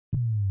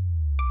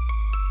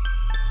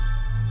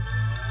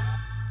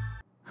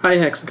Hi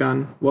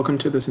Hexagon, welcome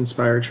to this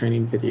Inspire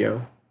training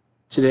video.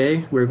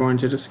 Today we're going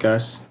to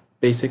discuss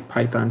basic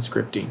Python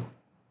scripting.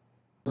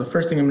 The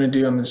first thing I'm going to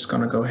do, I'm just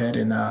going to go ahead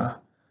and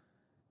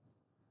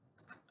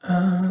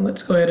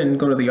let's go ahead and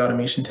go to the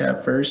automation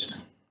tab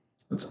first.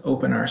 Let's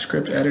open our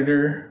script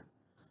editor.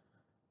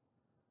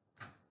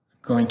 I'm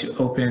going to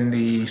open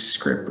the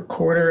script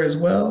recorder as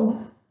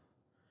well.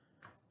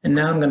 And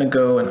now I'm going to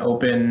go and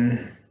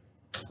open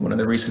one of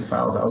the recent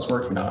files I was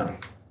working on.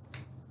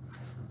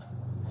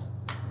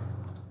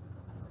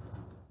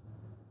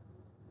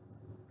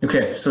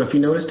 Okay, so if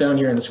you notice down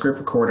here in the script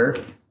recorder,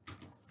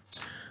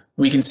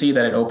 we can see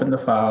that it opened the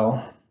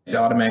file, it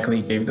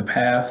automatically gave the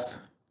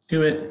path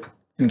to it,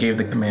 and gave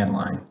the command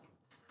line.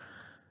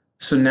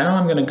 So now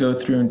I'm going to go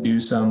through and do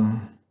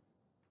some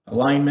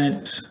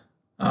alignment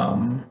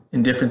and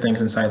different things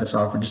inside the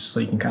software just so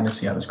you can kind of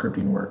see how the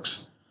scripting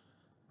works.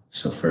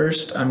 So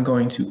first I'm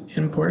going to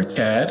import a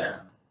CAD.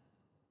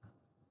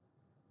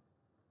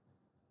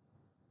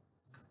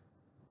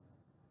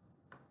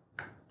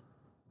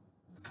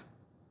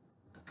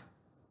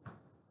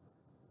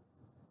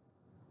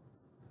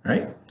 All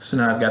right, so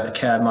now I've got the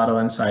CAD model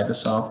inside the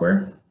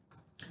software.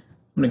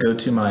 I'm going to go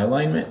to my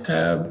alignment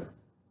tab,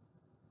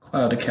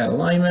 cloud to CAD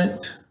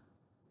alignment.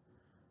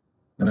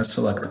 I'm going to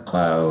select the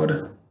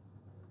cloud.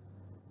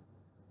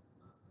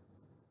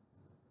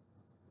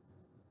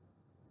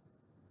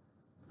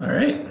 All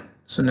right,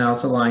 so now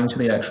it's aligned to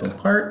the actual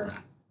part.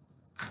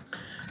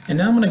 And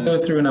now I'm going to go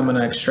through and I'm going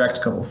to extract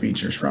a couple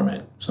features from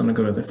it. So I'm going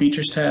to go to the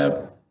Features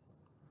tab,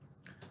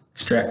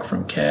 extract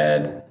from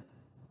CAD.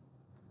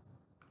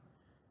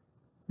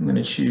 I'm going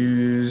to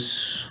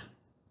choose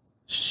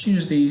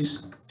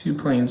these two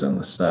planes on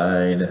the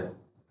side.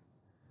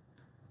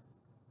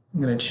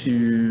 I'm going to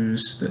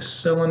choose the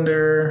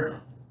cylinder.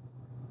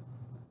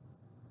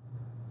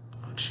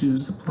 I'll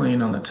choose the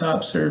plane on the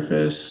top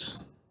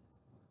surface.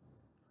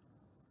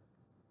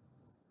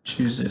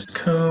 Choose this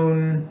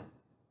cone.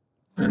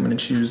 I'm going to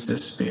choose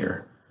this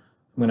sphere.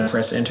 I'm going to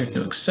press enter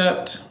to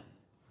accept.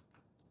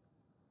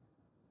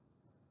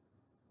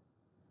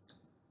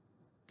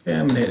 Okay,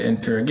 I'm going to hit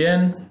enter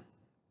again.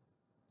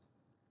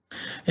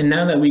 And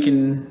now that we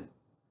can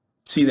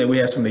see that we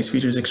have some of these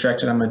features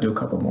extracted, I'm going to do a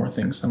couple more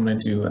things. So I'm going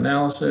to do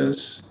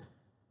analysis.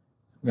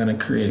 I'm going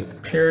to create a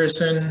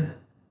comparison.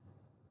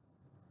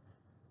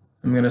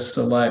 I'm going to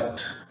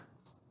select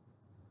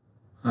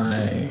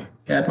my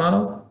CAD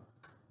model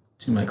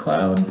to my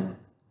cloud. All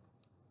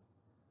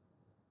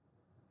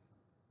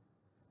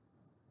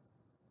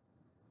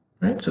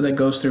right, so that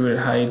goes through, it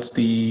hides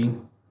the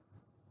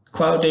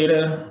cloud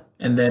data,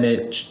 and then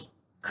it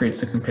creates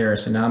the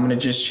comparison. Now I'm going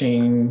to just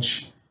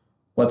change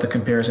what the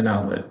comparison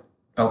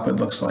output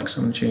looks like.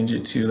 So I'm going to change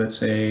it to, let's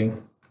say,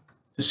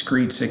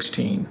 discrete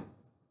 16.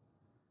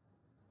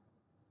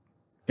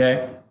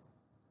 Okay.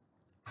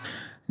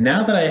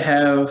 Now that I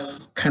have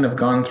kind of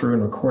gone through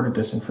and recorded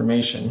this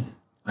information,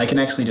 I can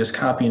actually just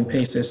copy and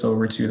paste this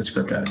over to the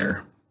script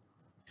editor.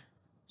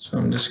 So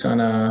I'm just going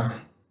to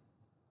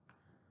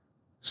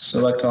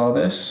select all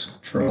this,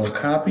 Control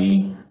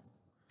copy,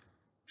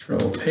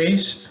 Control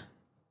paste.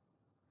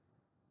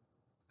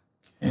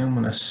 And I'm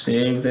going to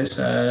save this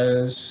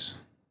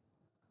as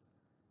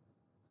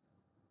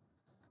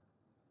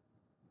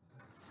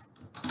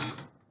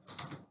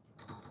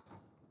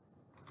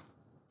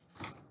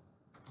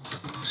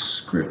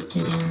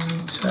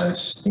scripting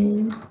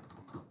testing,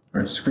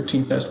 or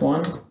scripting test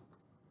 1.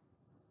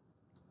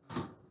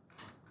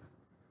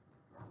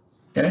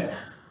 Okay,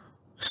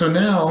 so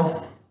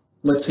now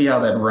let's see how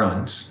that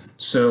runs.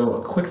 So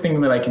a quick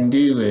thing that I can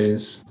do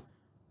is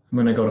I'm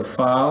going to go to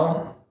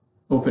File,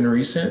 Open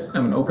Recent.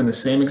 I'm going to open the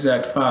same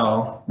exact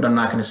file, but I'm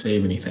not going to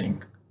save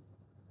anything.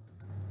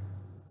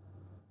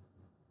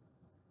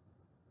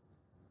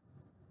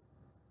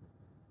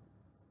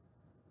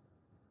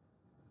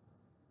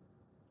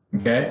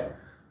 Okay,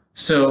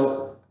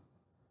 so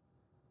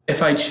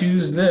if I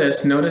choose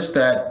this, notice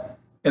that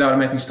it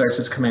automatically starts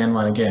this command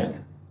line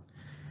again.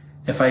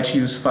 If I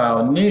choose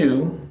File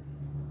New,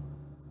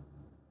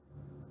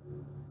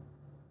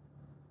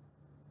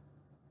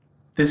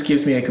 this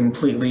gives me a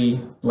completely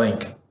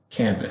blank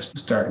canvas to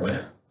start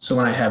with. So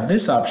when I have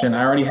this option,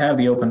 I already have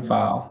the open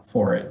file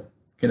for it.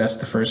 Okay, that's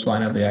the first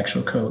line of the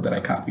actual code that I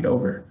copied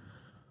over.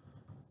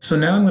 So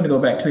now I'm going to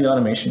go back to the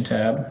automation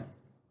tab,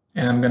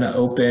 and I'm going to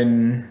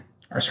open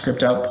our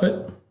script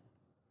output.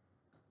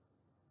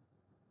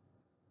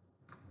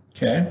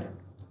 Okay,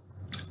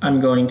 I'm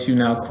going to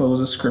now close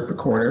the script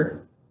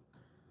recorder.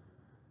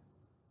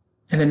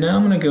 And then now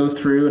I'm going to go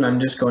through and I'm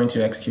just going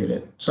to execute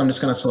it. So I'm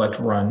just going to select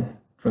run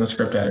from the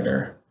script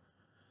editor.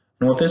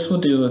 And what this will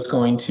do is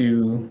going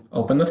to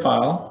open the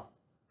file.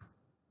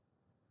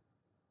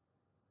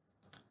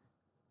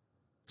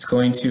 It's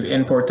going to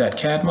import that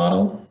CAD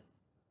model.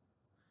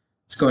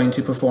 It's going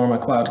to perform a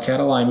cloud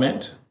CAD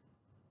alignment.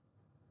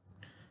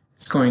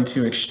 It's going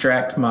to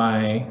extract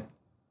my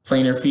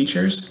planar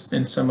features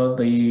and some of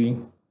the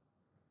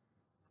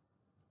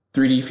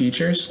 3D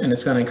features, and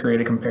it's going to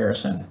create a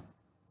comparison.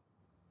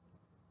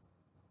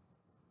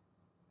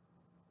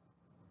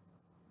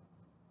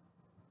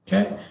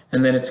 Okay,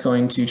 and then it's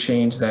going to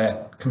change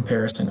that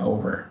comparison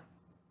over.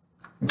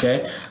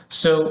 Okay,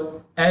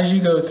 so as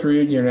you go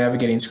through your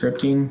navigating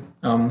scripting,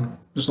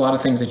 there's a lot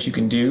of things that you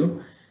can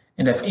do.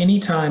 And if any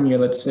time you're,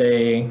 let's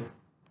say,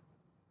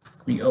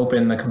 we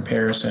open the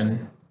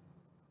comparison,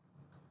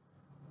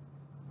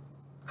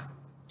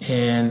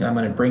 and I'm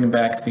going to bring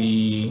back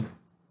the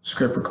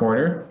script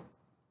recorder.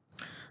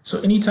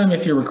 So anytime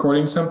if you're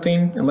recording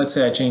something, and let's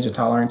say I change the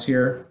tolerance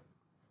here,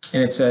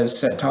 and it says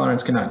set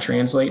tolerance cannot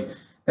translate,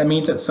 that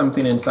means that's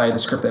something inside the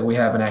script that we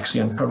haven't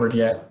actually uncovered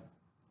yet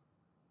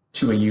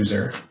to a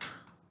user.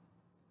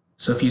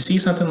 So if you see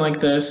something like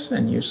this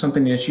and you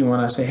something that you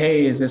want to say,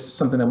 hey, is this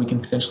something that we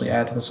can potentially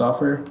add to the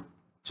software?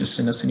 Just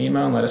send us an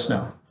email and let us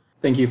know.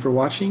 Thank you for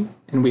watching,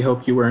 and we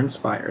hope you were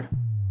inspired.